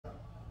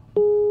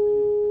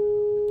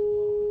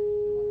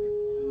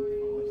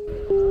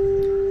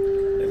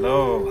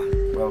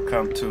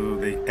welcome to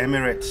the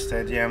Emirates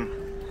Stadium.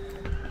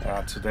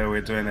 Today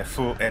we're doing a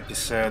full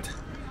episode.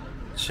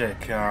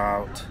 Check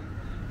out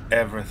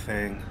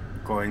everything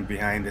going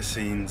behind the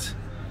scenes,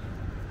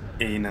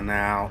 in and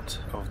out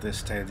of the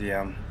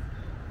stadium,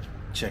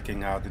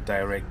 checking out the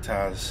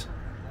directors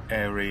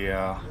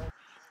area,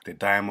 the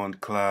Diamond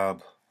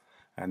Club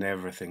and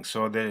everything.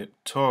 So the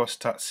tour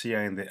starts here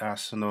in the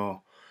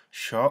Arsenal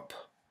shop,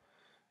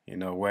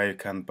 where you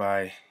can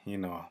buy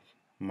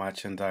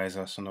merchandise,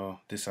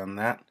 Arsenal, this and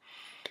that.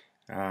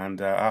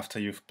 And after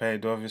you've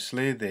paid,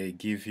 obviously they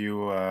give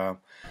you a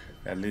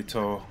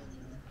little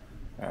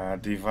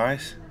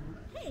device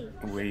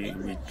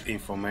with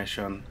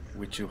information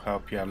which will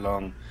help you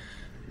along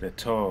the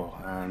tour.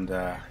 And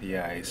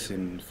yeah, it's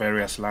in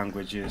various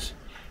languages.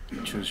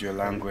 You choose your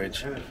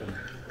language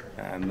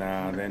and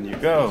then you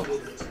go.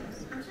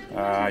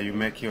 You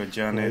make your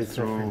journey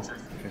through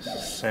a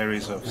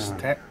series of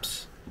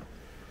steps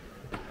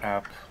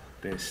up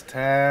the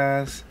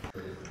stairs,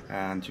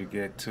 and you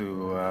get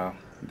to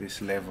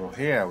this level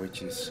here,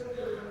 which is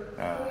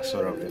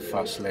sort of the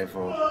first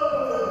level.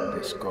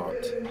 It's got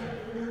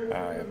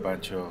a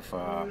bunch of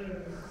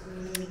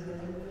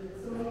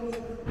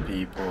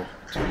people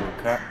to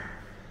look at,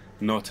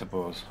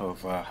 notables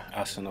of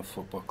Arsenal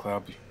Football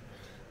Club.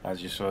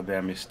 As you saw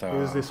there, Mr.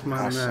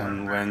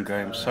 Arsene Wenger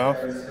himself.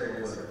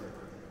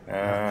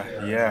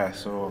 Yeah,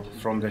 so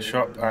from the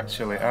shop,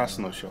 actually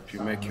Arsenal shop,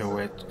 you make your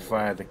way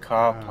via the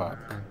car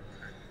park.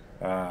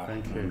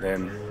 And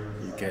then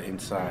you get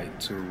inside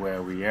to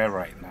where we are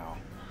right now.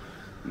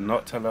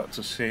 Not a lot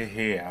to see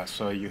here,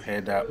 so you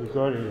head up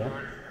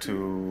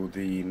to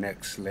the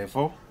next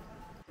level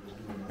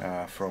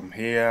from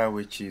here,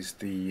 which is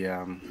the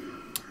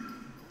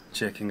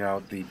checking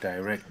out the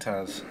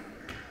directors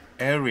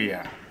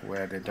area,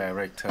 where the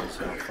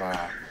directors of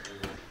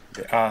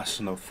the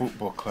Arsenal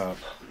Football Club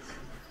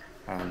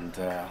and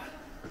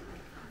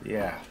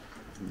yeah,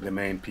 the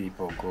main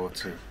people go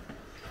to.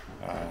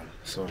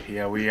 So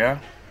here we are,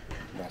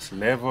 that's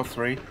level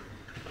 3,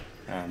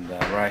 and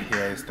right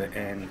here is the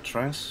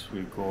entrance.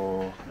 We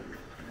go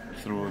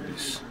through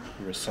this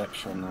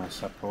reception, I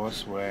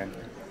suppose, when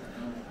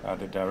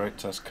the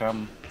directors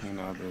come, they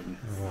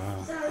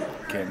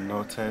get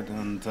noted,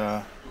 and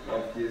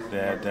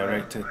they're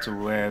directed to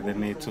where they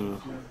need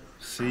to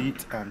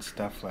sit and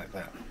stuff like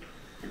that.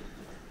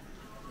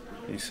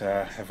 It's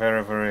a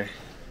very, very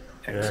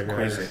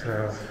exquisite.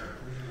 Yeah, guys,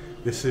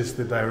 this is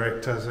the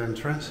director's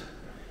entrance.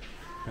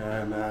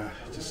 And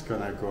just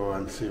gonna go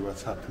and see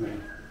what's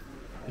happening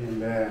in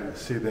there and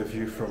see the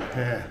view from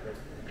here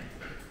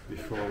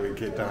before we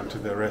get down to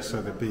the rest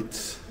of the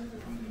bits.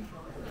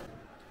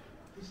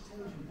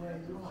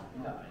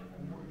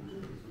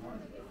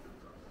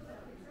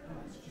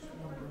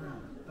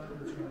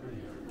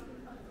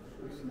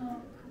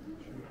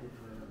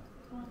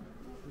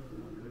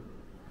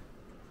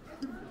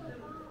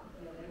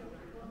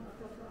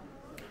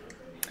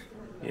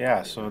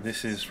 Yeah, so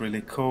this is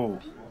really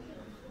cool.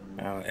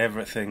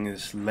 Everything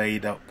is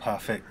laid out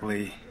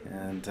perfectly,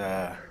 and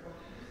I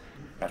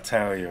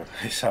tell you,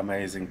 it's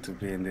amazing to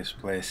be in this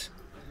place.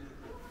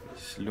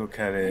 Just look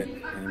at it,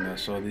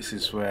 so this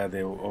is where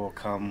they will all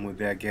come with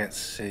their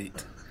guest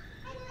seat,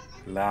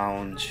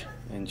 lounge,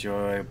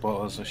 enjoy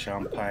bottles of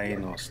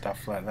champagne or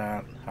stuff like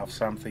that, have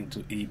something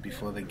to eat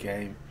before the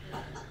game.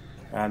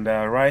 And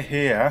right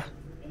here,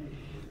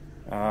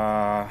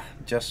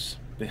 just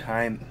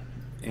behind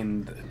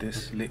in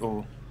this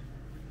little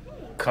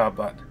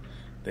cupboard,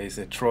 there's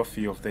a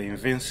trophy of the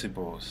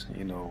invincibles,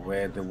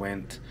 where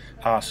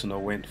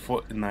Arsenal went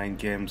 49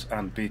 games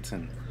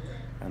unbeaten,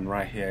 and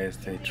right here is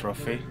the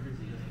trophy,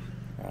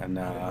 and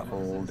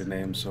all the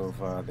names of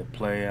the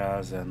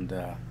players and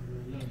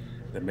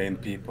the main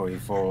people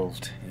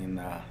involved in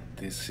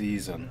this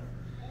season.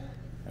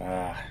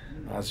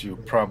 As you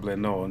probably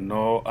know,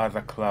 no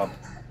other club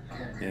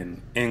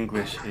in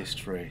English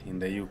history in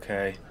the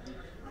UK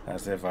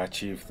has ever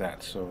achieved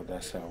that, so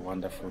that's a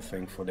wonderful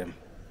thing for them.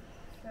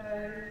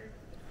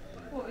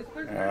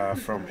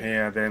 From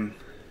here then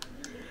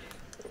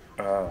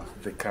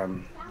they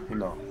can,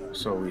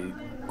 so we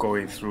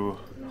going through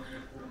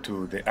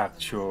to the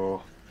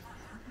actual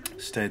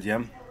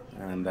stadium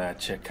and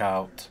check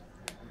out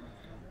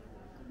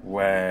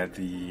where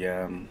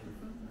the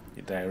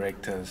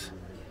directors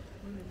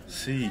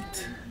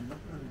sit.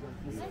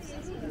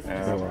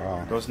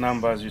 Those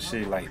numbers you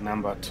see, like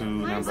number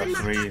 2, number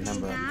 3,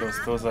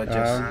 those are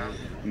just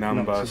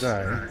numbers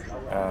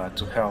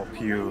to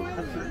help you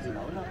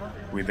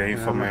with the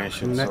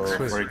information.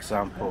 So for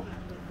example,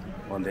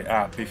 on the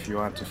app, if you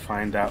want to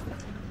find out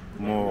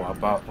more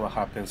about what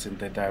happens in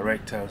the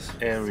directors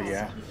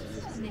area,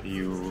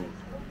 you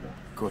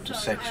go to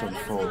section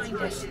 4.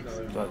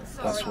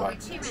 That's what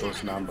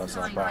those numbers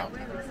are about.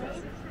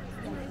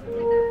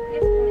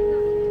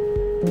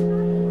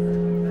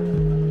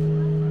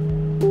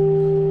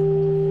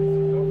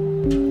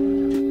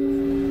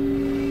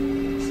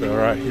 So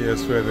right here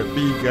is where the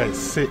big guys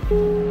sit.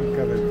 Look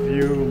at the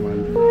view,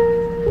 man.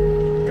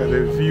 Look at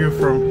the view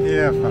from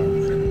here, fam.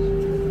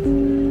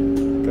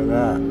 Look at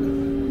that.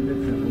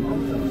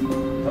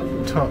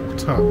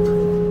 top.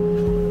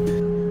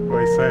 What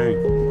are you saying?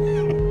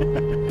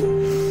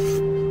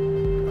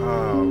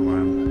 Oh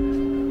man.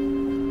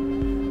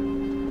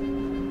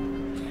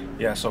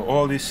 Yeah, so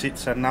all these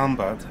seats are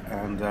numbered,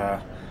 and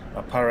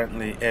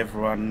apparently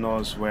everyone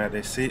knows where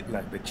they sit,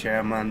 like the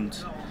chairman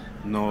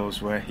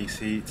knows where he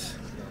sits.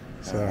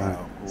 So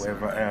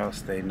whoever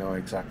else, they know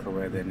exactly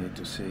where they need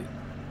to sit.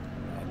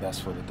 That's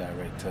for the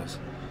directors.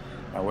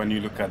 When you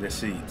look at the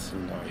seats,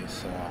 you know,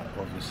 it's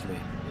obviously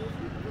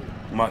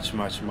much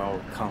more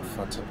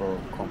comfortable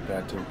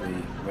compared to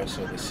the rest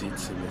of the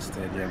seats in the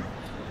stadium,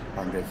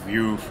 and the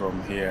view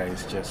from here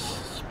is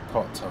just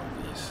spot on.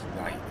 It's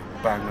like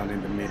bang on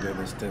in the middle of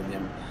the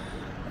stadium,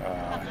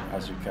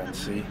 as you can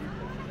see,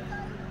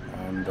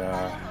 and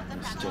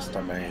it's just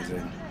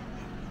amazing.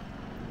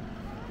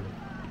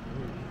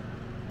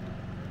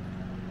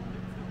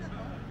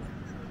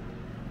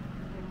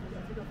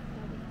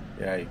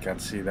 Yeah, you can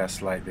see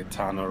that's like the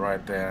tunnel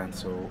right there, and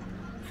so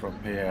from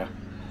here,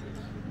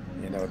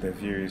 you know, the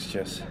view is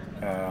just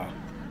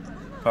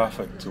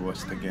perfect to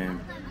watch the game.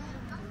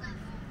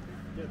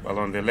 Well,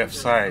 on the left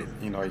side,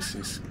 you know,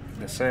 it's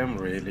the same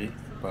really,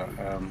 but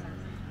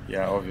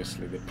yeah,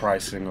 obviously the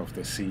pricing of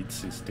the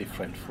seats is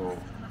different for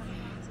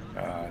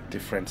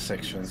different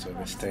sections of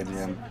the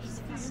stadium.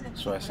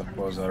 So I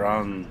suppose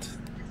around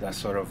that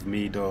sort of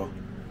middle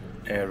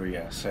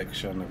area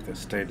section of the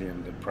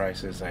stadium, the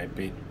prices are a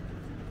bit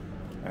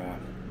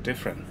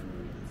different.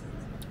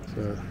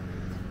 So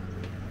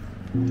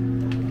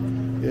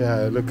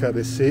yeah, look at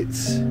the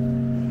seats.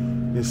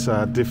 These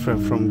are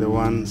different from the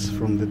ones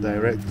from the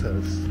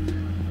directors.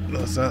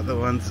 Those are the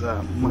ones that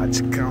are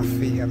much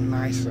comfy and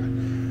nicer.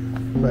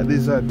 But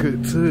these are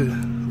good too.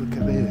 Look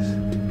at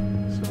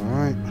this. It's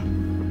alright.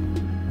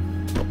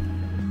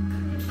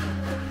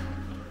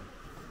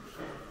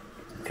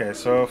 Okay,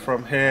 so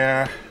from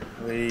here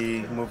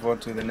we move on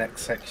to the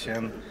next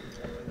section,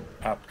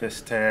 up the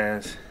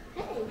stairs,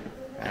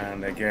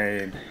 and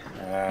again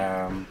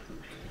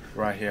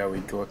right here we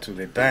go to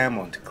the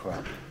Diamond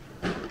Club.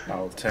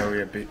 I'll tell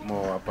you a bit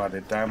more about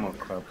the Diamond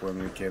Club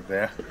when we get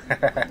there.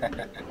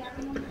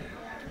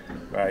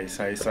 Right,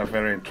 so it's a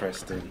very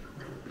interesting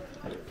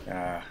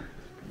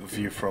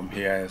view from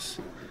here is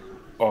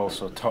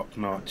also top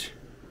notch,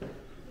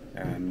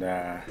 and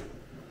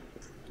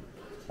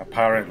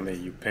apparently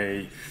you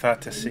pay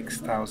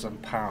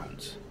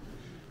 £36,000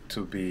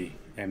 to be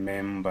a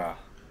member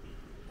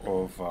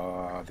of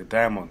the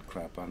Diamond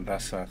Club, and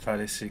that's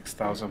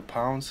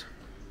 £36,000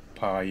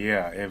 per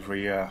year,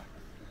 every year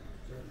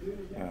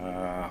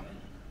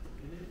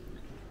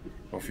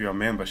of your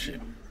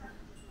membership.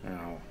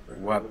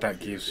 What that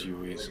gives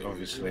you is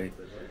obviously,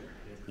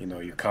 you know,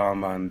 you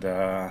come and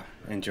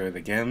enjoy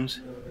the games.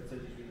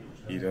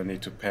 You don't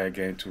need to pay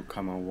again to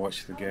come and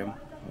watch the game.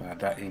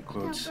 That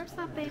includes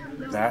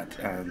that,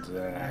 and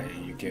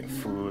you get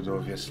food,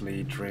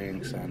 obviously,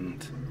 drinks,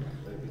 and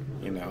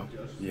you know,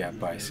 yeah,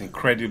 but it's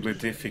incredibly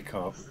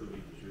difficult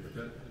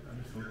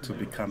to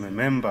become a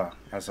member,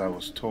 as I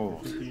was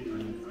told.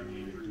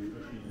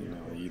 You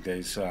know,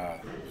 there's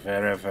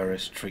very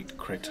strict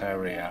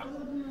criteria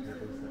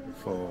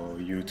for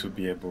you to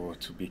be able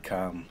to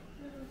become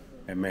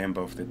a member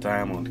of the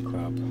Diamond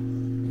Club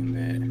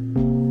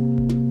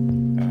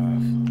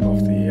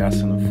of the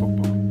Arsenal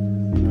football.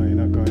 No, you're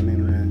not going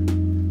in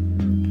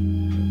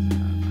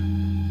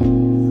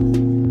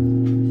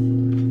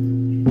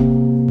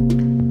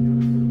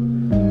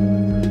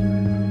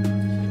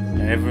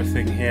there.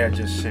 Everything here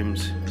just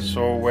seems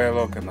so well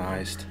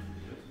organized.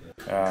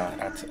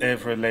 At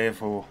every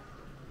level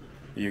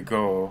you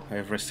go,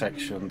 every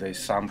section, there's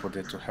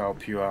somebody to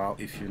help you out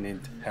if you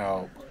need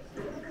help.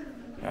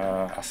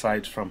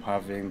 Aside from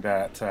having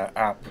that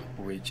app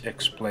which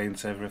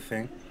explains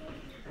everything,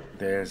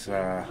 there's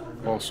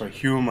also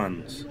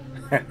humans.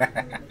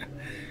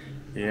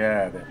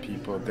 Yeah, there are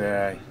people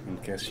there in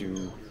case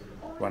you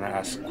want to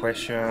ask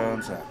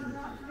questions,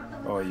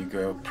 or you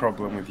got a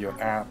problem with your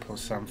app or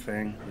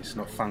something, it's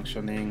not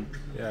functioning.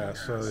 Yeah,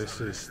 so this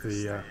is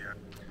the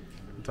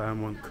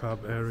Diamond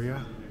Club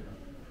area,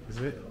 is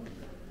it?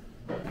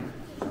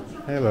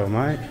 Hello,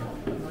 Mike.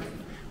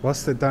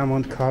 What's the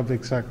Diamond Club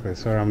exactly?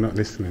 Sorry, I'm not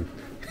listening.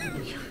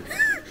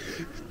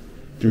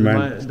 Do you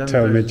mind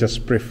telling me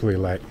just briefly,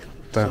 like?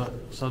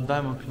 So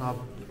Diamond Club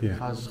Yeah.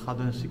 has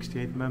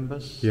 168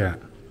 members. Yeah.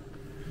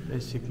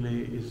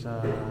 Basically, is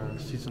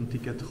season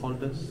ticket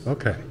holders.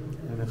 Okay.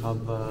 And they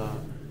have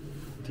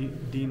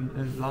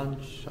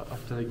lunch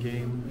after the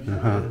game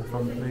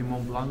from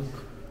Raymond Blanc.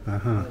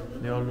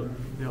 They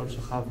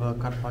also have a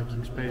car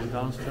parking space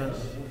downstairs.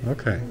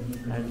 Okay.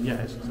 And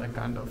yeah, it's a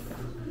kind of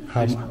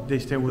How they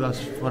stay with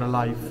us for a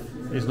life.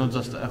 It's not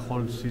just a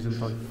whole season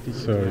ticket.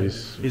 So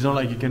it's not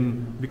like you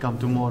can become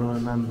tomorrow a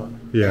member.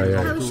 Yeah, you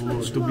yeah.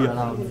 have to be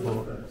around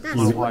for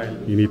a while.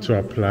 You need to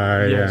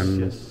apply Yes, and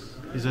yes.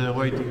 It's a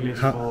waiting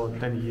list for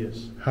 10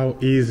 years. How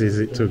easy is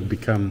it to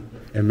become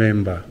a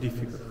member?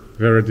 Difficult.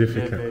 Very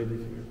difficult. Very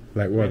difficult.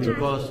 Like what? It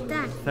costs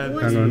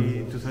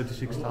 30 to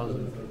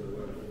 36,000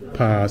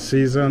 Per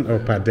season or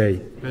per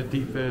day?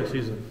 per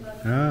season.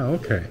 Ah,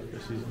 okay.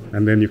 season.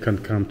 And then you can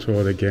come to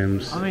all the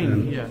games. I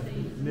mean, yeah,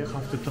 they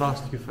have to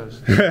trust you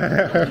first.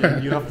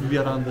 You have to be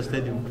around the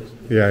stadium first.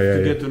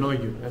 To get to know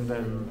you, and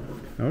then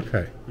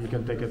you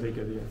can take a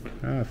ticket.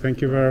 Yeah.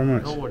 Thank you very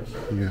much. No worries.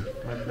 Yeah.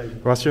 My pleasure.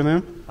 What's your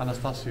name?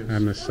 Anastasios.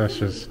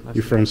 Anastasios.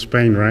 You're from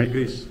Spain, right?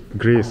 Greece.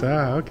 Greece.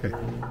 Okay.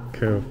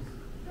 Cool.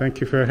 Thank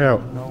you for your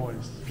help. No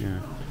worries.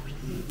 Yeah.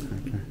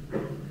 Okay.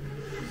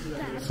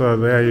 So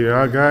there you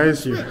are,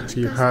 guys.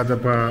 You heard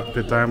about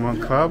the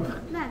Diamond Club.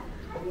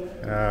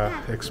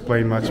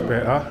 Explained much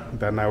better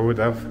than I would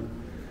have,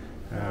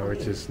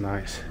 which is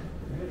nice.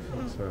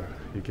 So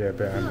you get a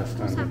better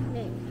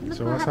understanding.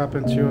 So what's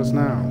happened to yours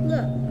now?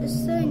 Look, it's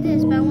doing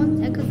this, but I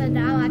want because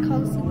now I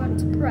can't see what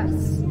to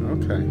press.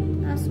 Okay.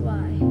 That's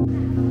why.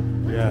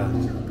 Yeah.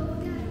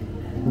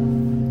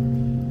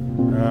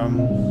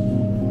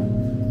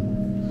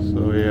 So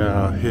we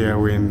are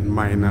here in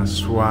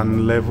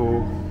 -1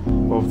 level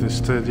of the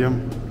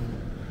stadium.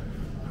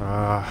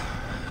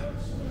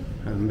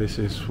 And this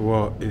is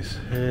what is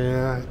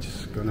here.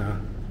 Just gonna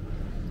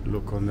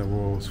look on the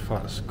walls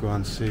first, go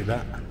and see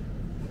that.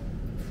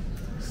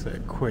 It's a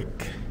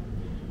quick,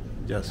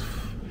 just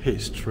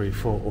history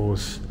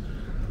photos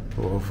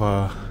of,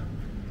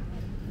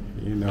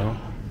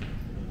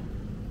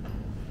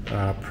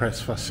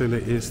 press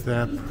facilities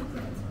there.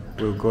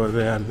 We'll go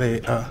there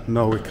later.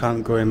 No, we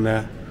can't go in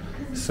there.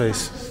 It says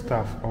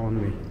staff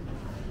only.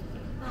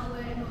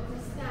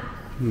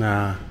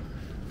 Nah.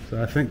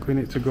 So I think we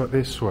need to go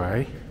this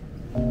way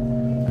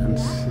and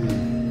see.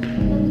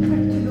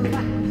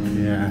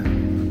 Yeah.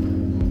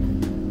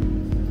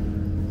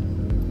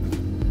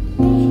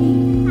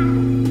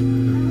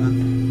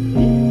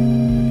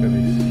 Look at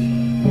this.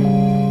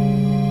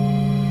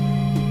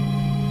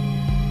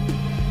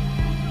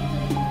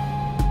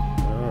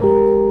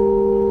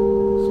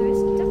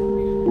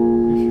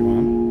 If you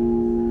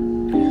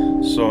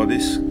want. So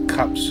this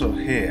capsule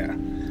here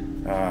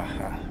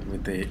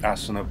with the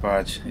Arsenal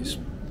badge is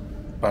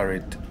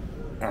buried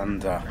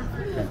under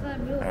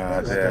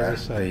there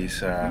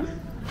is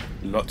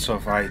lots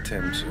of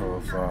items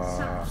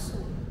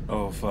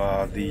of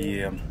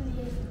the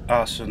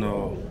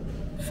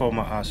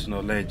former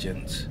Arsenal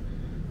legends,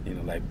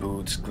 like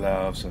boots,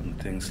 gloves and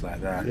things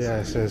like that. Yeah,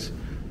 it says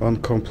on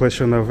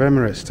completion of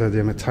Emirates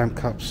Stadium, a time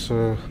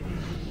capsule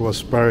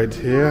was buried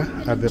here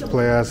at the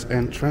players'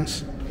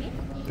 entrance.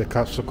 The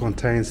capsule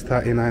contains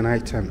 39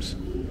 items.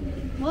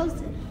 What is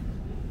it?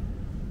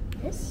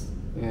 This?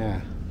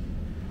 Yeah.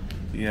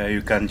 Yeah,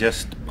 you can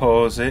just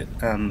pause it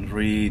and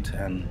read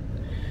and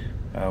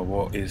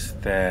what is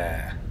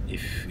there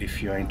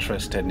if you're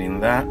interested in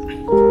that.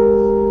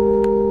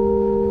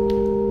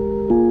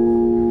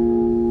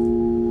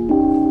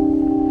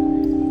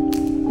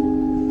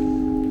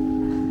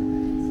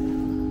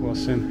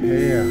 What's in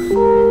here?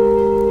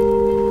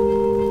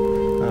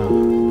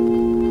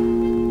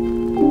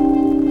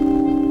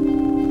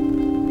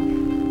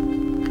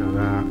 Look at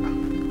that.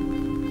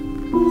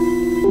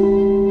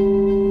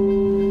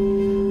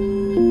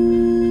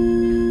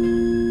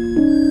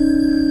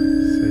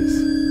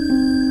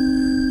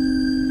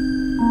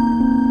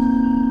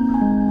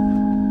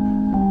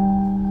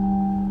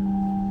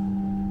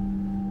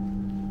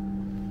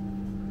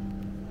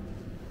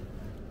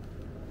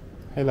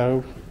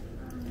 Hello.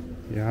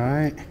 You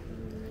alright?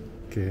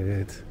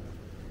 Good.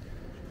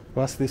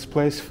 What's this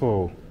place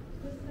for?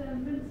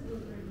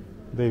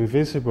 The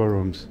invisible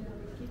rooms.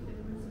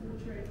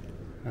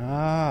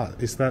 Ah,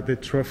 is that the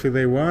trophy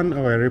they won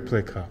or a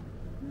replica?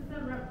 It's a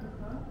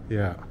replica.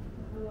 Yeah.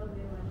 The one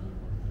they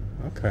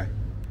won. Okay.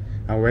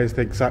 And where's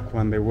the exact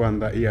one they won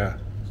that year?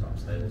 It's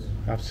upstairs.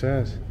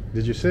 Upstairs.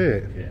 Did you see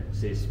it?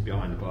 Yeah, it's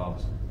behind the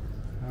glass.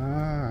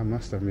 Ah, I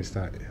must have missed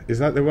that. Is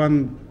that the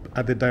one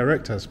at the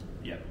directors?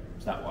 Yeah,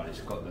 it's that one.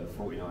 It's got the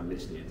 49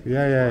 listed.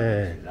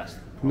 Yeah. That's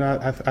No,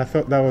 I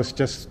thought that was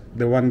just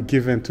the one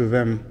given to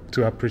them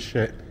to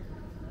appreciate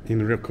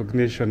in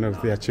recognition of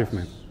the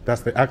achievement.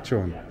 That's the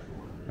actual one.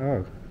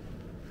 Oh,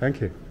 thank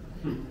you.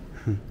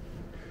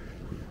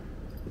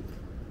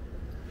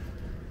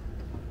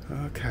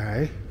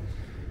 Okay.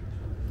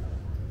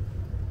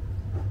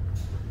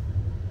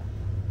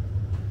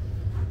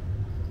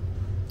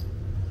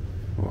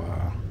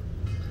 Wow.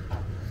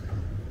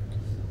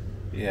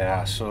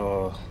 Yeah,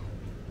 so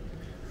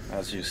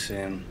as you've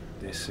seen,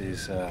 this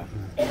is the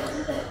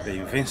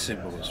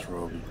Invincibles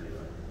room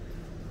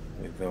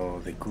with all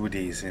the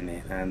goodies in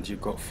it, and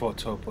you've got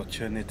photo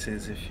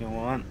opportunities if you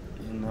want,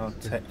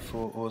 take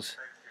photos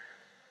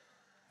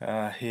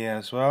here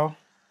as well.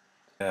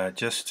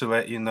 Just to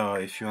let you know,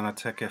 if you want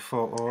to take a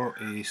photo,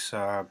 it's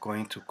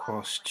going to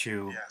cost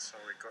you,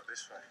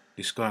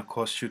 it's going to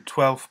cost you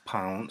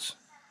 £12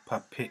 per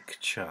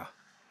picture.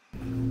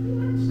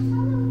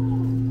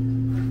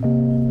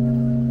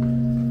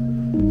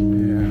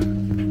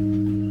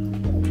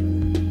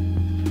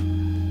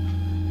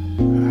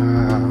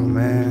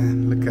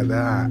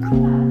 That.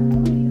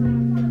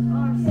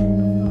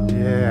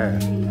 Yeah,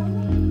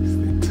 it's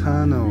the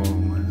tunnel,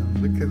 man.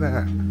 Look at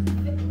that.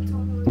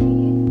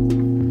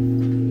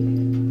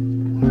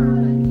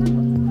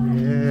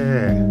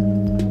 Yeah.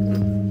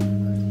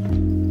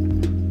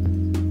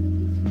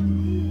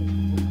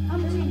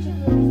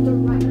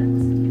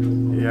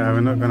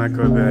 gonna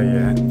go there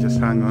yet. Just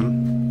hang on.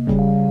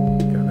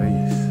 Look at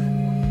these.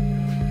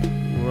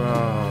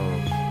 Wow.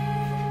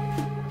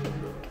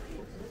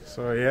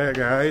 So yeah,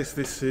 guys,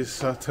 this is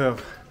sort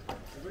of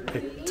a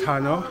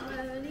tunnel.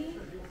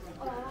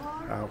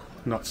 Oh,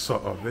 not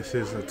sort of. This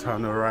is a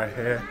tunnel right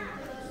here.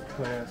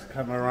 Players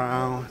come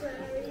around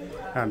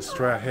and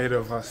straight ahead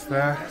of us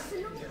there.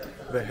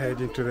 They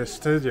head into the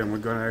stadium. We're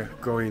gonna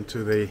go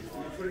into the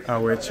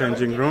away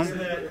changing room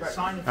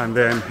and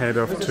then head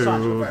off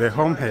to the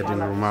home heading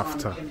room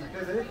after.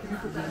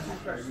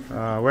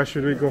 Where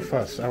should we go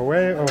first?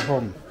 Away or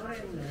home?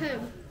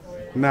 Home.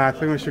 Nah, I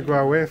think we should go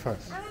away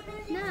first.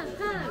 No,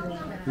 home.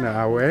 No,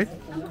 away?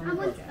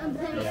 I'm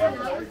playing.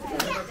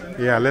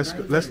 Yeah,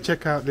 let's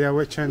check out the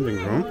away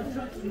changing room,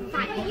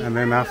 and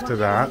then after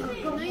that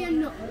No, you're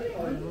not.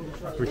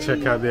 we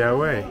check out the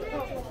away.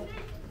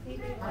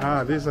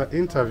 Ah, these are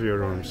interview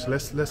rooms.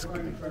 Let's.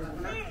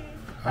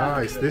 Ah,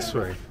 it's this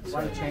way. Huh?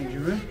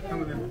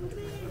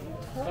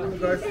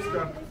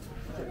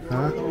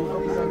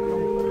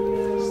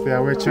 It's the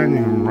away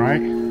changing room,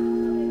 right?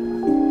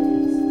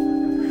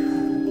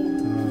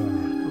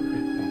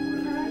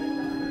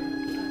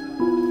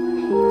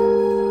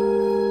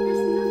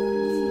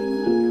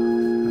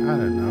 I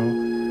don't know.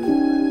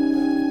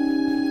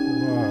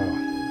 Wow.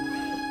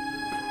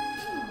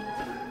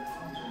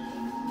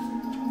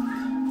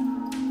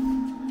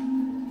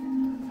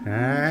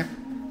 Eh?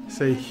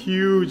 It's a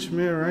huge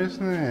mirror,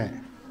 isn't it?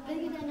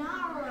 Bigger than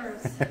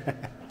ours.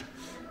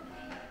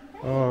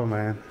 Oh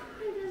man.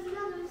 There's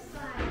another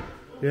side.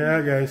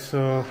 Yeah, guys,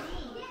 so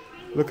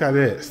look at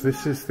this.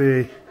 This is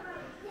the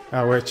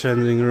away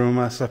changing room,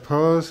 I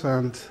suppose,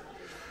 and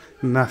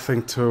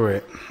nothing to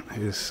it.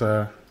 It's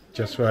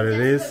just what it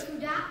is.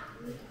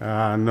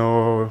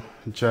 No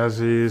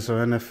jerseys or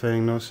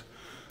anything,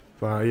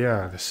 but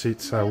yeah, the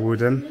seats are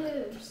wooden.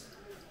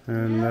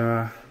 And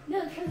No,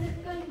 because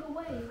it's going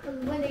away.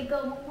 Because when they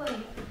go away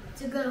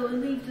to go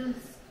and leave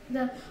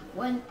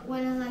when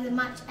like the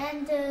match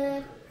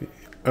ended,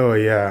 oh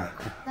yeah,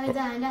 like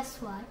that, and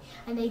that's why.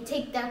 And they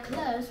take their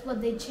clothes,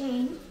 what they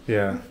changed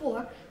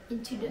before,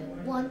 into the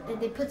one, and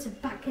they put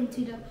it back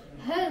into the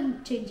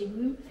home changing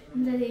room,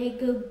 and then they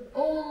go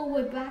all the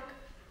way back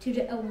to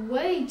the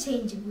away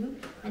changing room,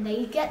 and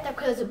they get their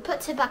clothes and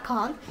put it back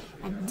on,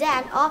 and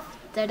then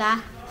after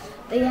that,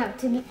 they have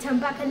to turn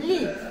back and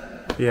leave.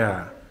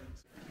 yeah.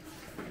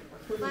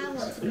 I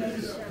want to make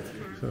sure.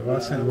 So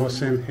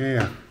what's in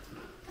here?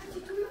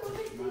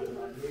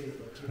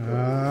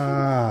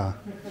 Ah,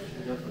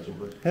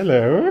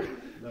 hello.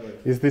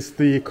 Is this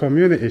the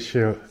Community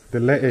Shield, the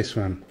latest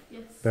one?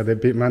 Yes. That they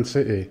beat Man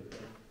City?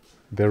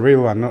 The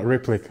real one, not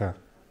replica.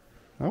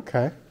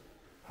 Okay.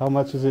 How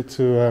much is it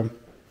to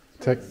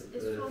take? It's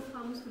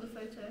 £12 for the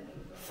photo.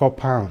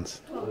 £4.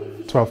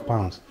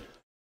 £12.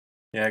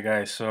 Yeah,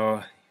 guys,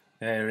 so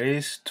there it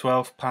is,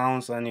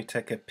 £12, and you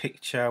take a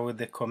picture with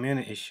the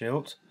Community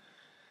Shield.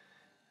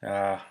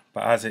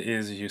 But as it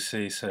is, you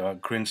see, so a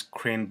green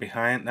screen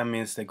behind. That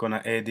means they're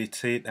gonna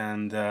edit it,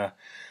 and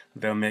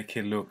they'll make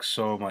it look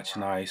so much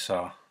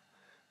nicer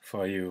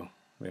for you.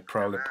 They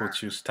probably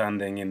put you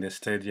standing in the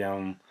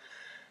stadium,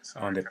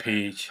 on the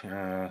pitch,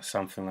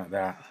 something like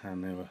that,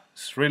 and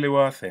it's really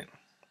worth it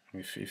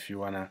if you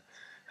wanna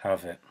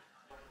have it.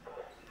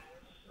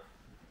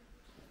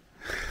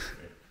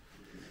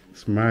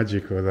 It's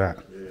magical, that.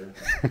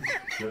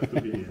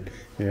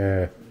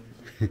 Yeah.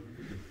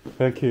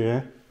 Thank you,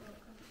 yeah?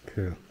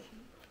 Cool.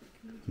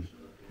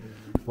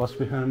 What's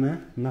behind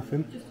there?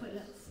 Nothing? Just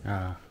toilets.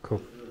 Ah,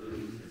 cool.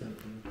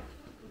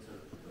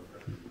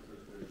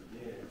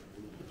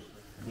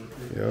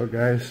 Yo,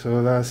 guys,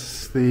 so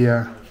that's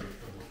the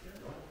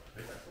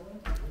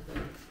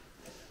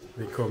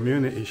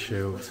Community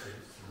Shield.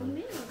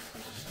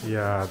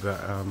 Yeah, the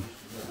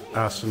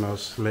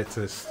Arsenal's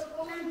latest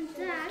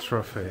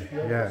trophy.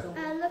 Yeah.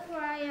 Look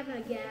where I am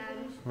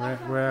again.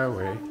 Where are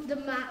we? The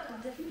map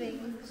of the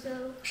thing.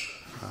 So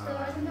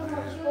I don't know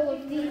what all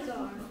of these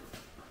are.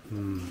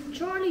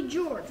 Charlie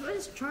George. What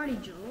is Charlie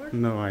George?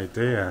 No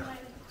idea.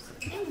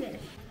 English.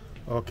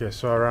 Okay,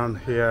 so around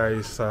here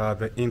is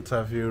the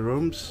interview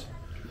rooms,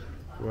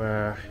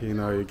 where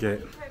you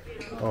get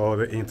all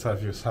the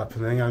interviews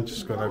happening. I'm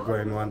just gonna go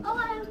in one. Oh,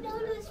 I know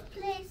this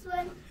place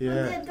when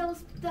Yeah.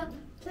 the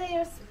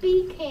players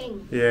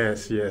speaking.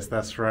 Yes,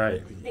 that's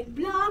right. Like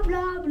blah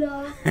blah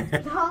blah.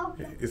 blah.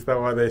 Is that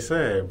what they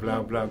say?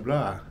 Blah blah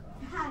blah.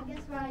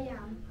 Guess where I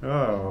am.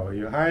 Oh,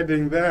 you're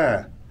hiding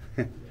there.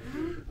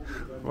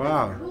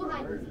 Wow. Who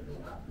hides?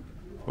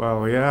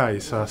 Well, yeah,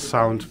 it's a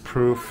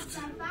soundproofed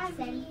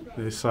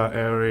this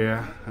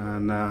area,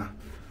 and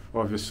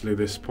obviously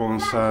the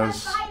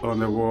sponsors on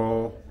the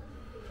wall,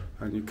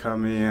 and you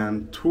come in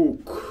and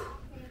talk.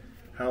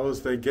 How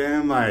was the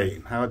game,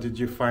 mate? How did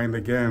you find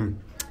the game?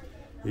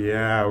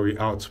 Yeah, we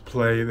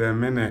outplayed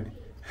them, innit?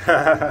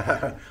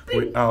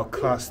 We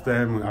outclassed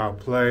them, we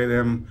outplayed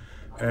them.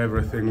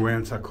 Everything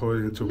went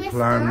according to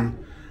plan.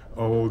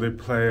 All the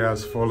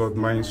players followed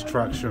my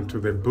instruction to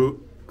the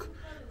book,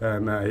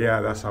 and yeah,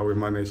 that's how we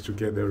managed to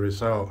get the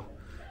result.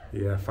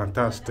 Yeah,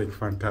 fantastic,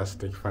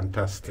 fantastic,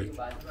 fantastic.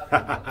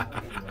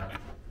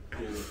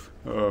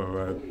 Oh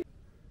man.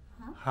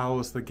 Huh? How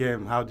was the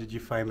game? How did you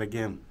find the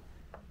game?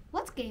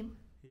 What game?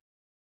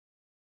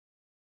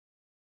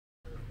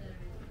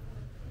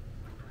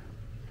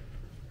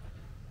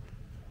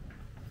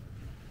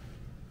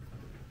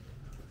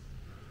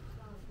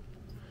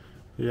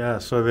 Yeah,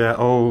 so they're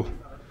all,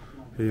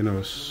 you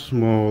know,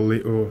 small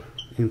little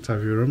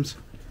interview rooms.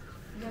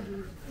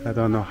 I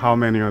don't know how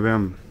many of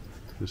them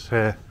is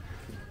here.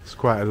 It's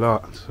quite a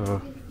lot,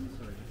 so.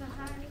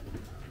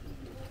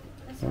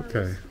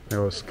 Okay,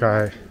 there was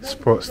Sky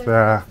Sports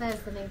there,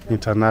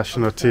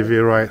 international TV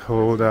right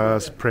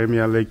holders,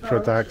 Premier League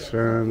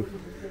Productions,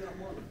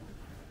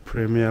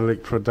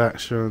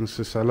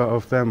 there's a lot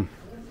of them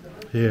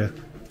here.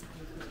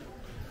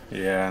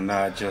 Yeah,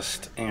 and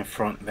just in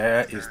front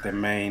there is the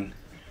main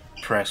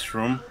press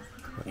room,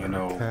 you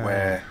know,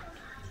 where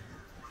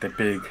the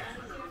big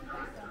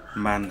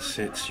man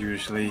sits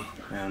usually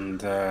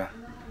and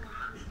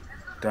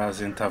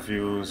does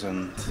interviews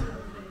and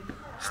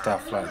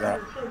stuff like that,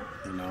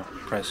 you know,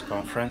 press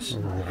conference.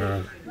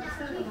 Oh,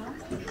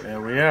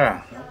 There we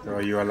are. So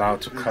you're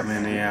allowed to come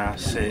in here,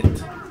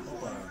 sit,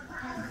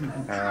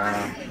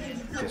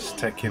 just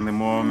take in the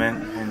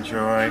moment,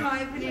 enjoy,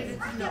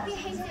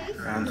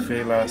 and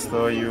feel as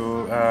though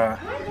you are,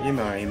 you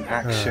know, in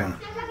action.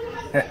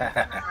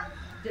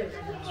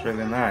 It's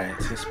really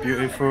nice. It's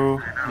beautiful,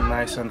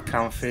 nice and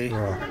comfy.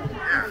 wow.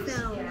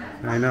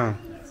 I know.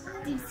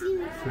 Do you see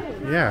the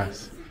phone?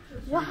 Yes.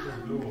 Wow.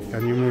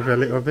 Can you move a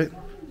little bit?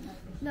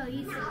 No,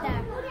 you sit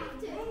there.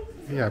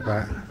 Yeah,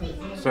 but.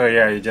 So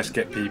yeah, you just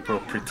get people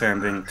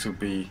pretending to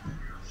be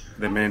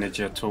the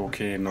manager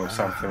talking or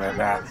something like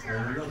that.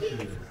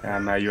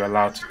 And you're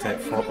allowed to take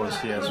photos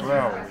here as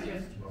well.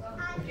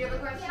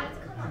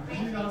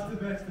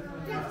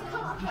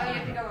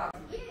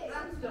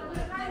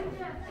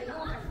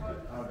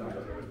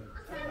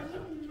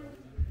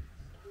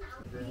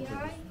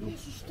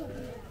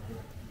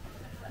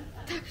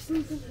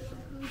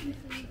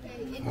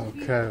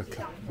 Okay,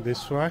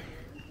 this way.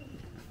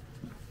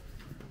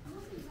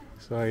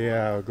 So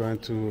yeah, we're going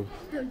to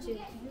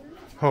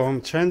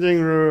home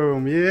changing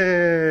room.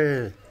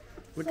 Yay!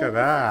 Look at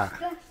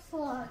that.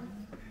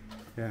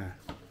 Yeah.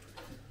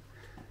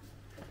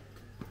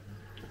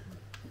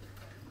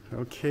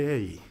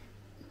 Okay.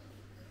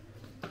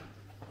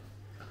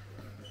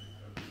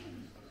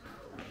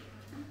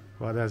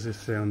 What does it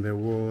say on the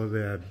wall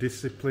there?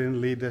 Discipline,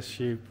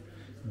 leadership,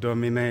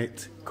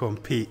 dominate,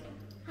 compete.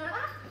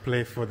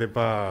 Play for the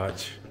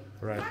barge.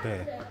 Right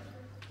there.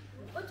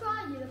 What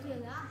are you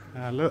looking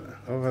at? Look,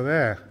 over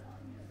there.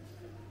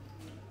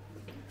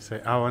 Say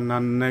our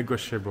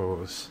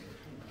non-negotiables.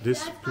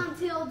 That's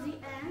until the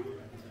end.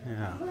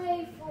 Yeah.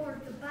 Play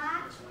for the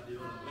badge.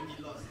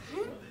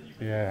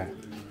 Yeah.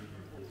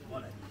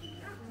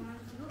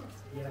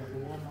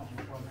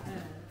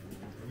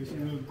 You see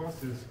those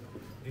buses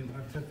in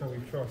Arteta we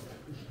trust.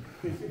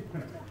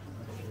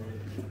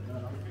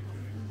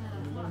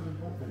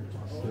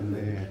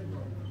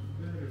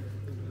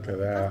 Look at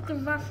that. The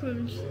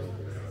bathrooms.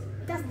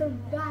 That's the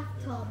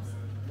bathtubs.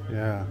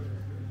 Yeah.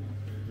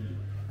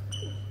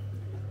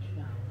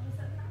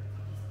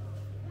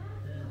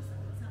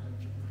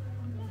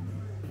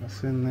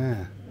 What's in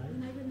there?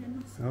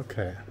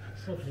 Okay.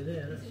 Okay,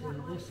 there,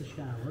 that's the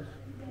showers.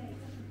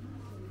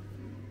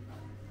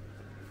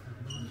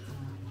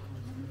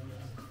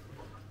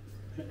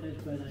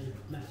 That's where they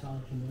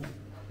massage them all.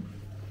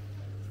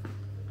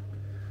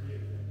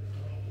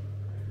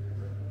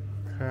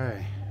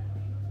 Okay.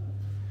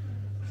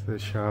 The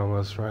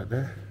showers right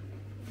there.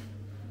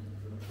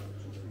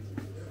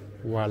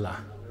 Voila.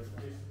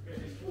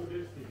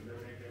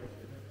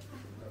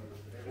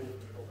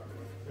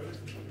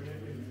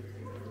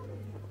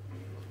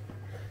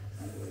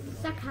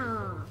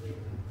 Saka.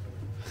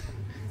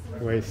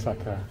 Where's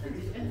soccer?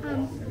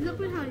 Look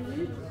behind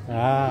you.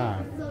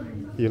 Ah,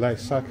 you like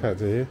soccer,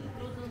 do you?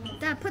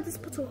 Dad, put this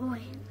bottle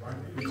away.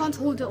 I can't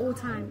hold it all the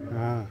time.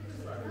 Ah.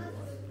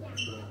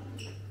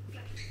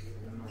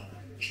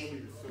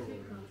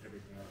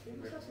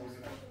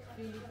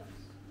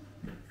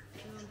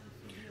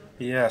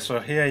 Yeah, so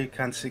here you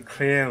can see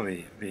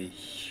clearly the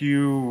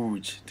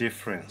huge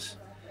difference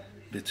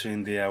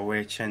between the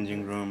away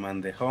changing room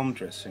and the home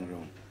dressing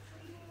room.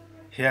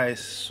 Here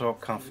is so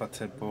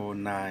comfortable,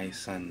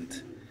 nice,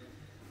 and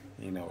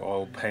you know,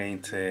 all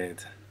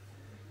painted,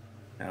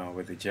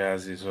 with the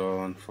jerseys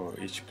on for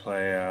each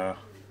player,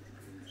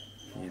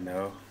 you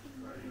know,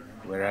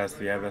 whereas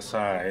the other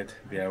side,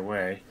 the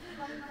away,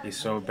 is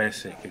so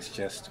basic. It's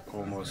just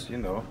almost, you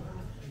know,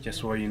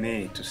 just what you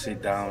need to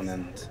sit down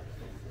and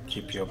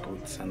keep your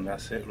boots, and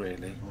that's it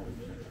really.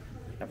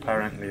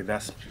 Apparently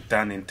that's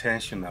done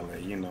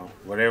intentionally, you know,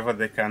 whatever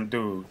they can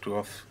do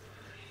to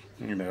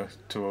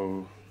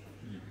to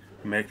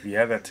make the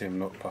other team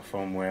not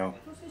perform well,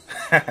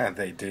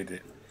 they did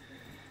it.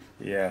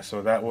 Yeah,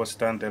 so that was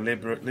done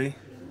deliberately.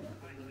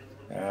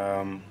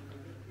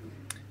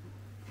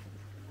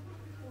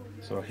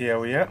 So here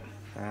we are.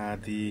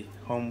 The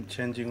home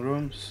changing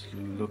rooms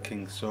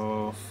looking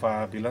so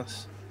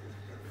fabulous.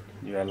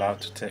 You're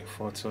allowed to take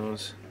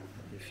photos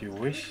if you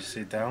wish.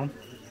 Sit down.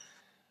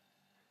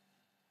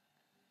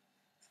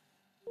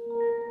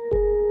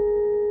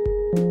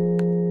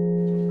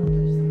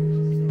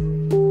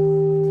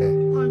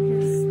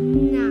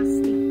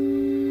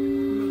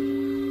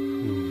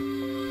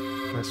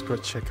 Let's go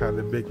check out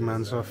the big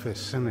man's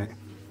office, isn't it?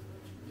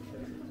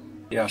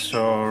 Yeah,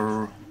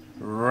 so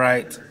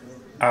right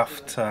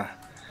after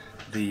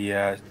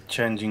the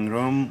changing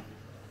room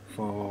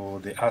for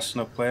the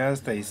Arsenal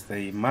players, there is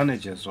the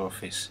manager's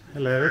office.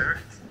 Hello.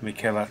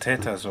 Mikel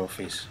Arteta's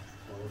office.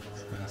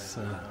 That's,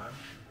 we're not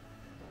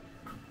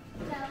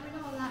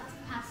allowed to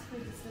pass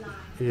through this line.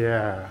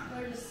 yeah.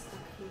 We're just stuck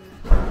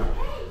here.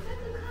 Hey,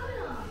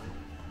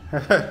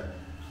 Coca-Cola!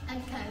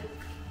 And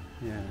Coke.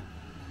 Yeah.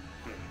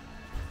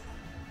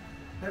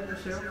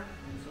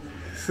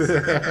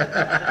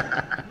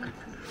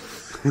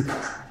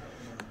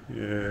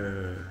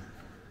 Yeah.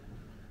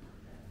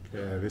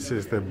 Yeah, this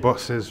is the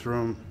boss's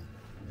room.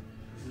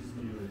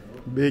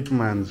 Big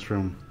man's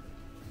room.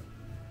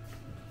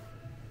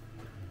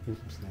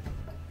 Oops.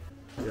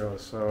 Yo,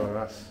 so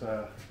that's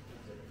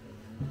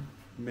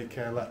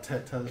Mikel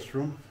Arteta's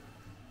room.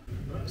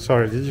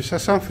 Sorry, did you say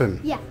something?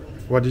 Yeah.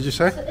 What did you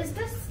say? So is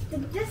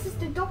this is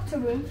the doctor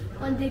room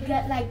when they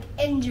get like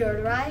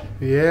injured, right?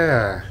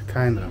 Yeah,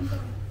 kind of.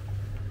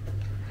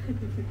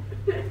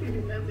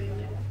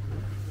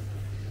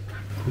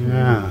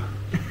 Yeah.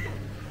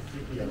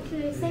 So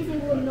they say they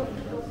will not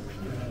go.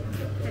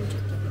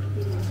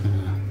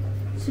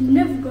 So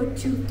never go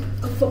to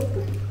a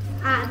football.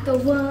 I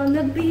don't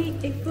wanna be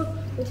a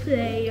football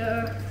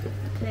player.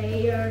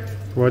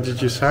 What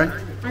did you say?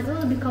 I don't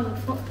want to become a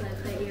football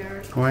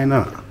player. Why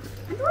not?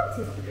 I want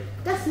to.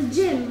 That's the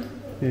gym.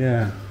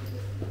 Yeah.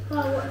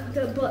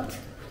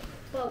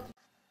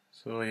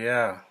 So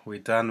yeah, we're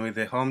done with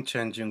the home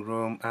changing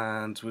room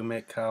and we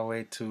make our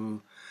way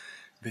to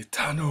the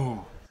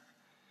tunnel.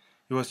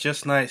 It was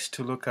just nice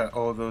to look at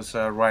all those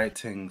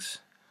writings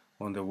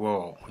on the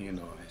wall, you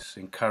know. It's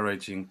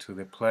encouraging to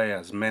the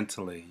players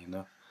mentally, you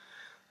know.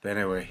 But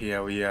anyway,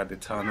 here we are at the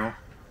tunnel.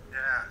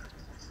 Yeah.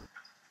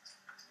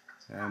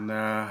 And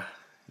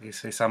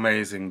it's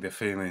amazing, the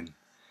feeling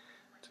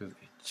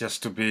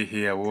just to be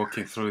here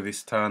walking through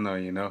this tunnel,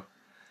 you know.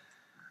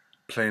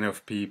 Plenty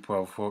of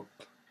people have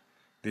walked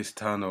this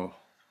tunnel.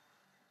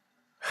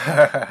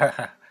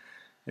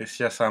 It's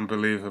just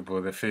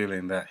unbelievable, the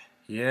feeling that,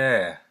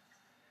 yeah,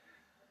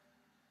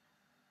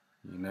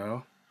 you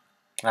know,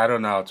 I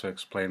don't know how to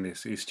explain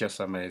this. It's just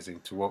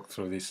amazing to walk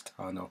through this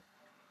tunnel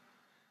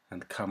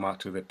and come out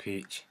to the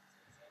pitch.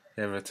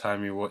 Every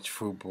time you watch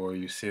football,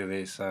 you see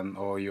this and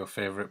all your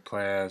favorite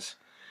players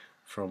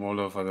from all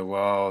over the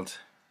world,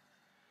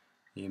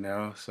 you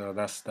know, so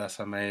that's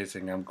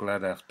amazing. I'm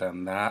glad I've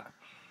done that.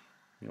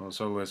 It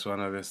was always one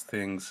of those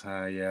things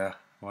I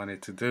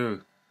wanted to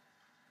do.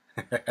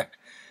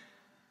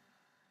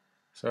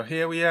 So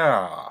here we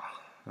are,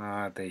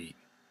 the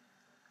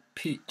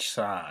pitch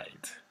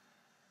side,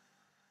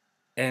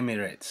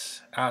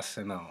 Emirates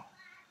Arsenal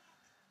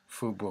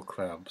Football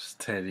Club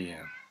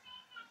Stadium.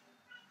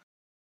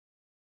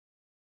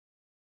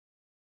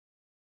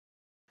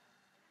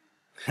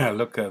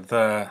 Look at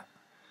that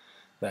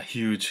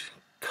huge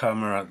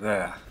camera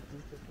there.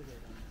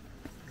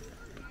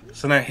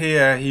 So now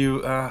here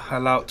you are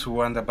allowed to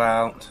wander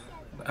about,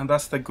 and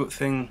that's the good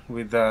thing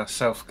with the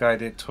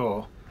self-guided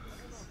tour,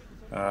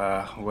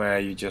 where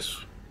you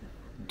just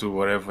do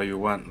whatever you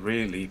want,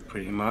 really,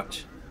 pretty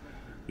much.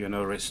 You're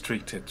not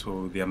restricted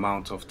to the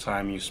amount of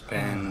time you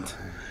spend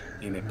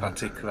in a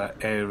particular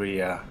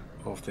area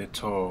of the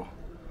tour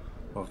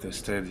of the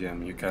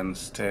stadium. You can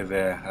stay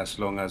there as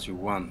long as you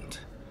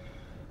want.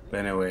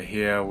 But anyway,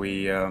 here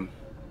we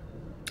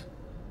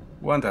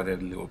wandered a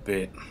little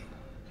bit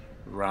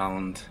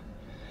around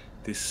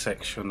this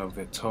section of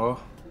the tour,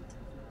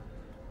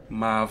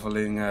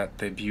 marveling at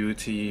the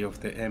beauty of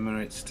the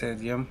Emirates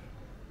Stadium.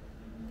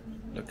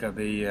 Look at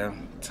the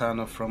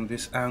tunnel from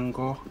this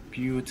angle,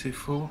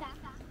 beautiful.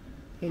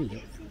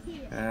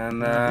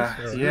 And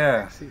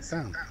yeah,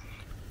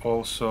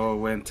 also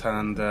went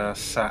and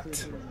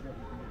sat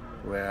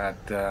where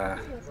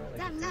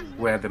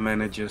the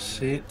managers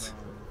sit.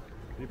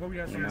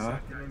 You know,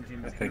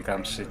 I think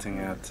I'm sitting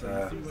at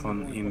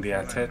in the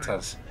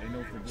Arteta's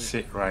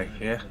sit right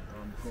here.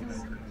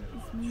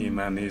 Him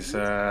and his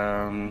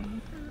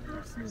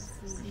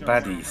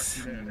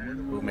buddies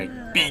who make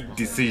big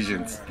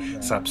decisions,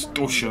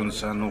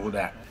 substitutions and all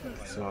that.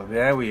 So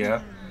there we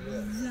are,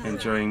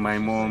 enjoying my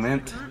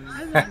moment.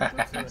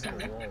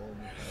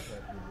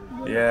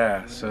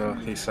 Yeah, so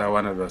it's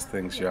one of those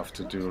things you have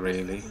to do,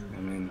 really. I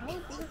mean,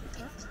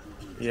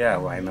 yeah,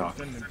 why not?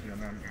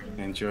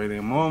 Enjoy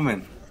the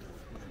moment.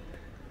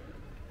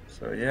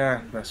 So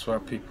yeah, that's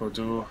what people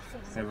do.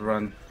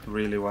 Everyone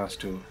really wants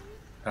to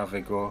have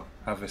a go,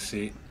 have a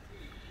seat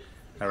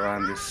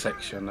around this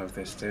section of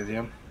the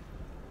stadium.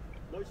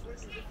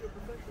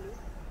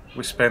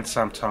 We spent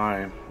some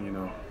time, you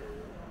know,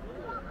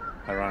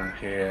 around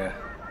here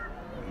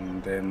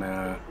and then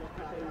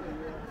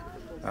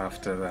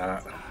after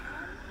that,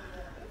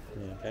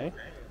 okay,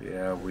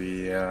 yeah,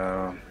 we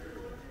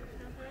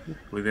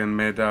then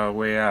made our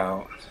way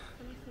out.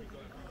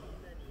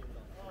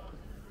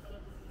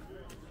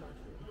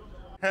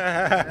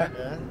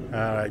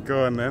 Alright,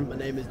 go on then. My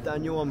name is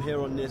Daniel. I'm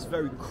here on this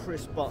very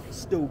crisp but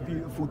still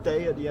beautiful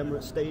day at the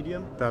Emirates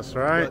Stadium. That's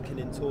right. Working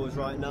in tours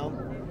right now.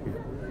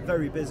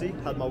 Very busy.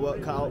 Had my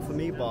work cut out for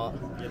me, but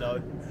you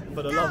know,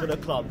 for the love of the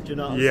club, do you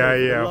know what I'm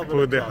saying? Yeah,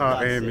 put the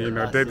heart in, you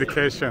know,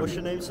 dedication. What's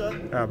your name, sir?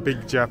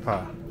 Big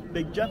Japper.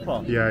 Big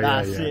Japper? Yeah.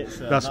 That's it,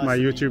 sir. That's my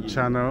YouTube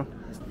channel.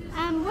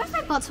 Where's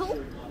my bottle?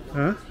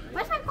 Huh?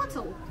 Where's my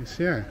bottle? It's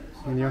here,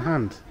 in your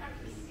hand.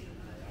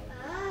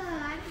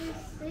 I can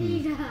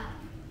see that.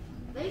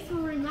 This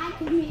one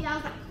reminded me, I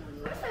was like,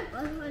 where's my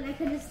bottle? And I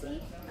couldn't see.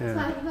 So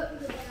I put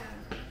it down.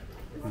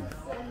 This is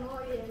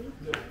annoying.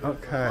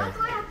 Okay. Why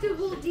do I have to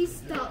hold these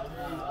stuff?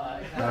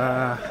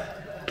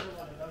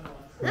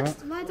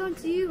 Why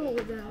don't you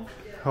hold them?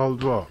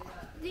 Hold what?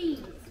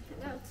 These.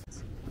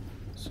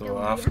 So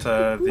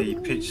after the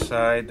pitch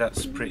side,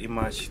 that's pretty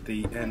much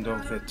the end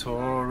of the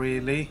tour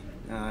really.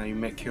 You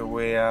make your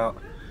way out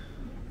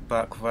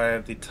back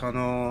via the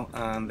tunnel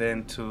and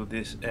then to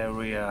this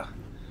area,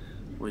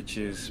 which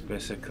is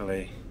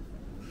basically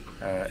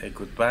a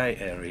goodbye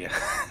area.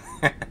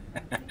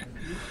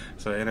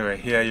 So anyway,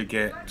 here you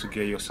get to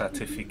get your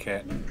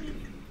certificate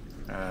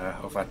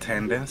of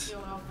attendance,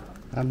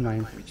 and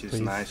mine, which is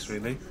please. Nice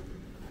really.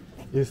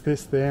 Is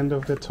this the end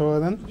of the tour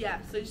then?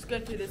 Yeah, so just go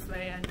through this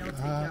way and you'll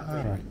take you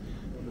out.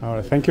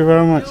 Alright, thank you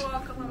very much. You're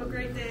welcome, have a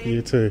great day.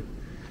 You too.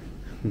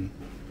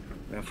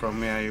 Then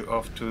from here you're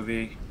off to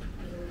the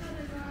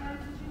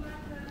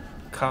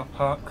car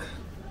park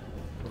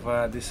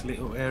via this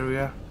little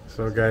area.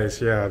 So guys,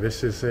 yeah,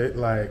 this is it.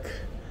 Like,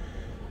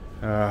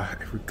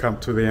 if we come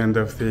to the end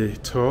of the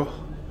tour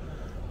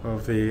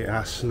of the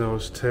Arsenal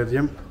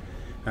Stadium,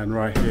 and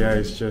right here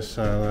is just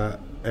our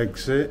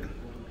exit,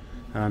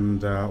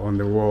 and on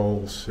the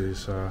walls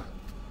is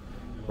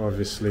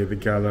obviously the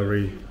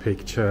gallery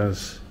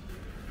pictures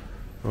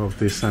of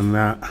this and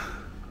that.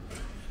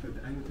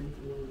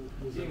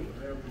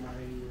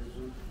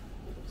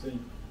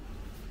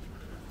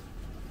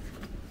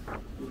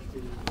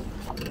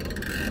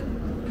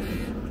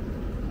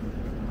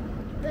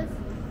 This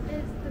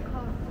is the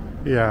car.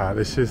 Yeah,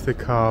 this is the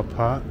car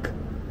park.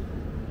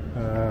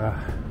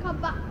 Come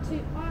back to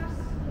us.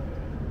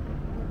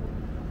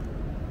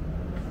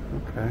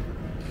 Okay.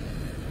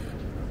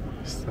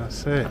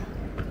 That's it.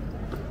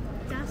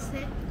 That's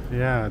it.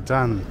 Yeah,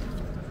 done.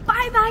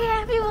 Bye bye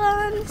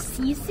everyone.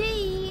 See you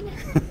soon.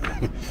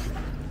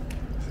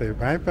 Say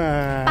bye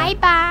bye. Bye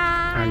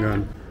bye. Hang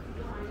on.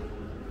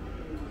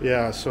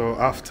 Yeah, so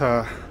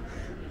after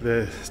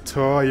the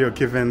tour, you're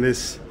given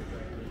this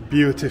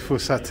beautiful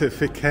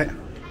certificate,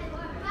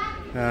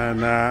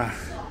 and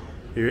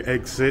you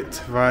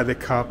exit via the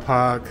car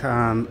park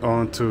and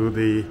onto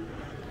the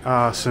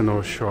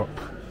Arsenal shop.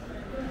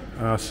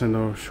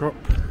 Arsenal shop.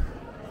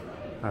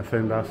 I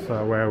think that's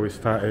where we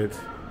started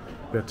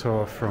the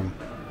tour from.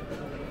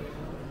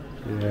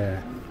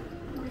 Yeah.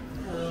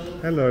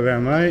 Hello there,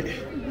 mate.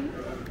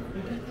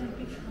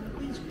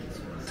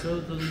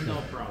 Totally no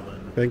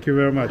problem. Thank you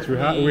very much.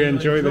 We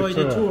enjoyed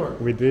the tour.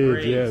 We did,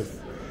 great. Yes.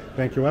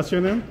 Thank you. What's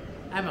your name?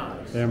 Emma.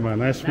 Emma,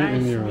 nice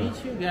meeting you. Nice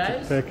to meet you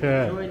guys. Take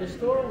care. Enjoy the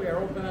store. We are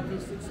open until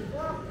 6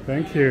 o'clock.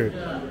 Thank you.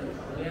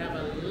 We have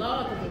a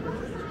lot of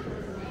opportunities.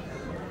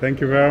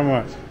 Thank you very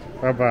much.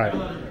 Bye bye.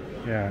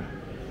 Yeah.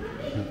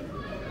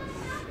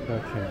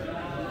 Okay.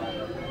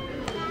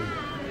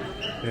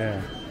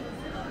 Yeah.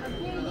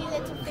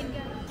 Little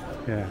finger.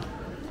 Yeah.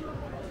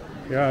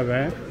 You are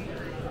there?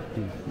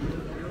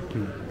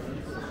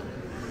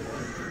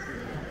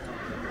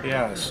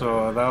 Yeah,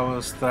 so that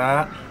was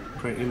that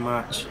pretty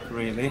much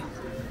really.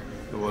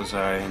 It was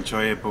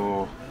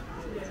enjoyable,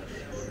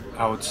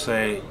 I would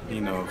say,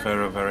 you know,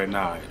 very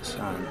nice,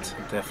 and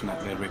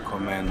definitely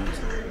recommend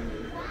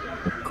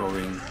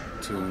going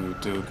to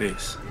do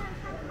this.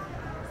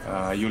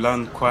 You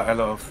learn quite a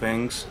lot of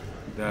things.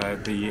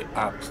 The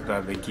apps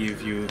that they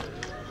give you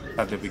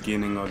at the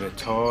beginning of the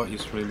tour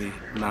is really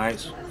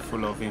nice,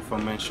 full of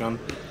information,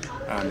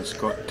 and it's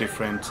got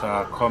different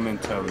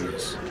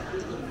commentaries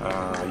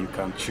you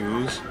can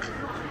choose.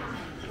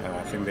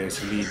 I think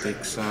there's Lee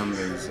Dixon,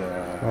 there's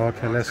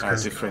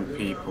different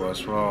people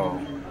as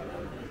well,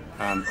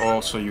 and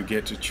also you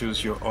get to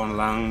choose your own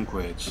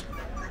language,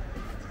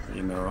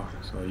 you know,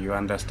 so you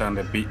understand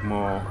a bit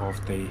more of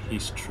the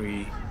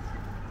history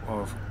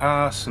of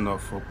Arsenal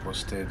Football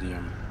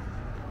Stadium,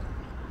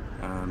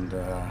 and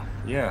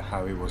yeah,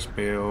 how it was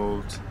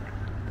built,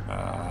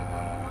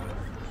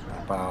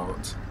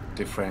 about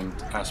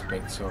different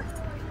aspects of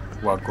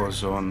what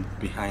goes on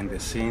behind the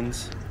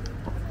scenes.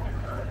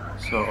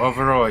 So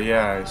overall,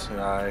 yeah, it's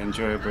an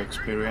enjoyable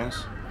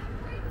experience.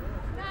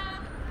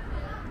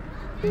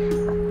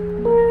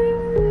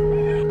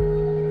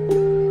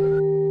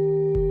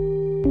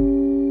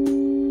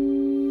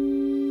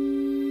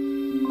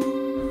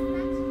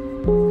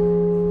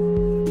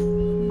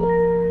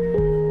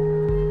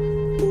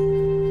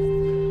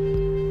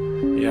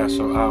 Yeah,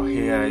 so out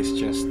here is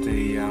just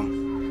the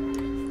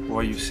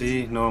what you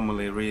see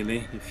normally,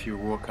 really, if you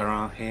walk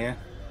around here.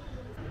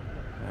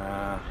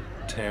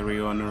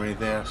 Terry Henry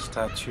there,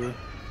 statue,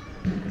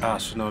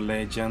 Arsenal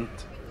legend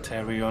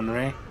Terry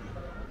Henry.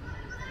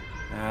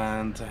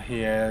 And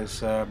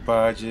here's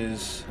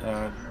barges.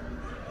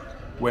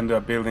 When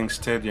they're building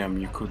stadium,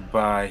 you could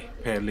pay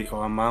a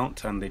little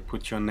amount and they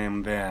put your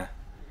name there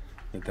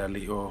with a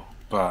little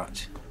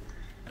barge.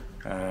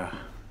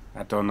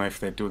 I don't know if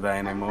they do that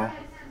anymore,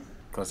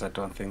 because I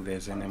don't think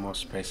there's any more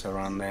space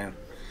around there.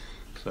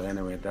 So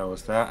anyway, that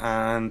was that.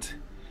 And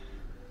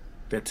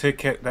the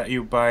ticket that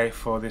you buy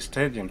for the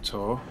stadium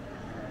tour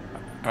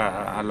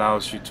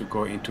allows you to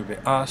go into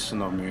the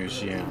Arsenal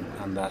Museum,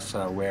 and that's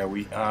where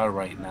we are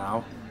right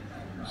now.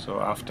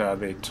 So after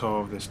the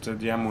tour of the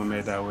stadium, we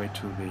made our way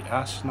to the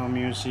Arsenal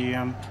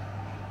Museum,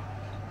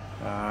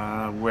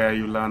 where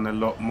you learn a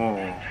lot more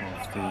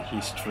of the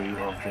history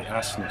of the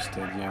Arsenal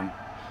Stadium.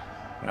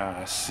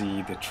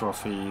 See the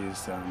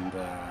trophies and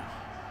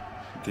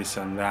this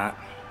and that.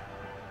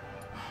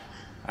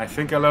 I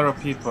think a lot of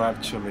people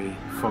actually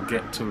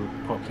forget to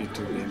pop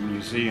into the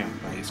museum,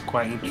 but it's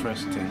quite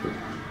interesting.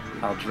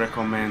 I'd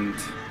recommend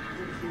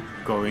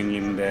going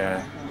in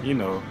there. You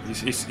know,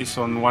 it's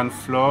on one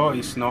floor,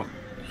 it's not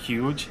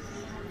huge,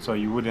 so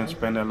you wouldn't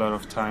spend a lot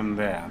of time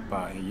there,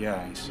 but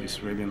yeah,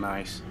 it's really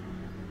nice.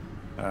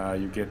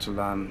 You get to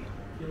learn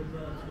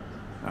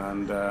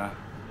and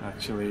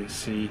actually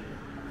see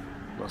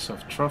lots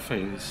of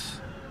trophies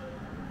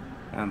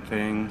and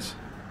things,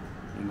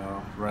 you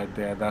know, right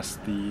there. That's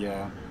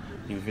the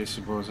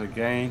Invincibles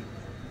again,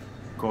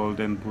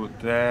 golden boot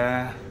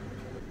there,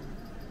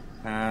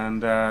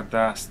 and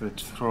that's the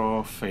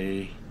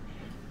trophy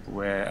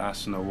where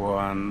Arsenal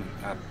won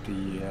at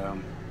the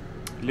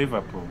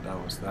Liverpool.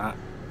 That was that.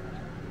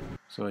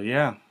 So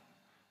yeah,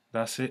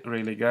 that's it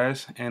really,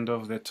 guys. End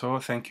of the tour.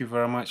 Thank you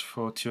very much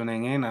for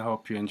tuning in. I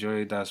hope you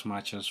enjoyed as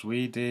much as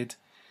we did.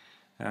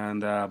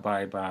 And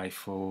bye bye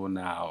for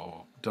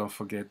now. Don't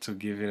forget to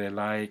give it a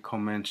like,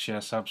 comment,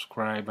 share,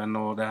 subscribe and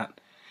all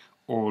that.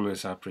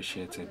 Always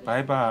appreciated.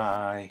 Bye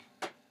bye.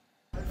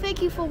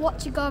 Thank you for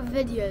watching our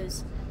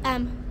videos.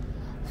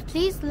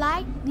 Please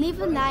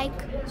leave a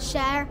like,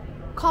 share,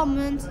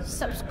 comment,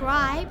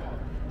 subscribe.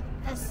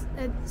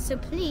 So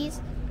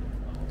please,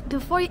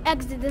 before you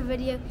exit the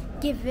video,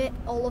 give it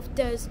all of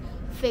those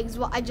things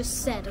what I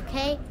just said,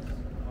 okay?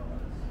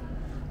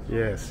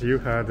 Yes, you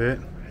heard it.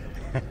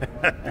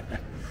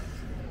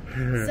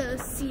 So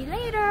see you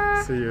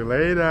later. See you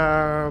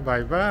later.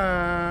 Bye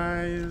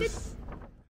bye.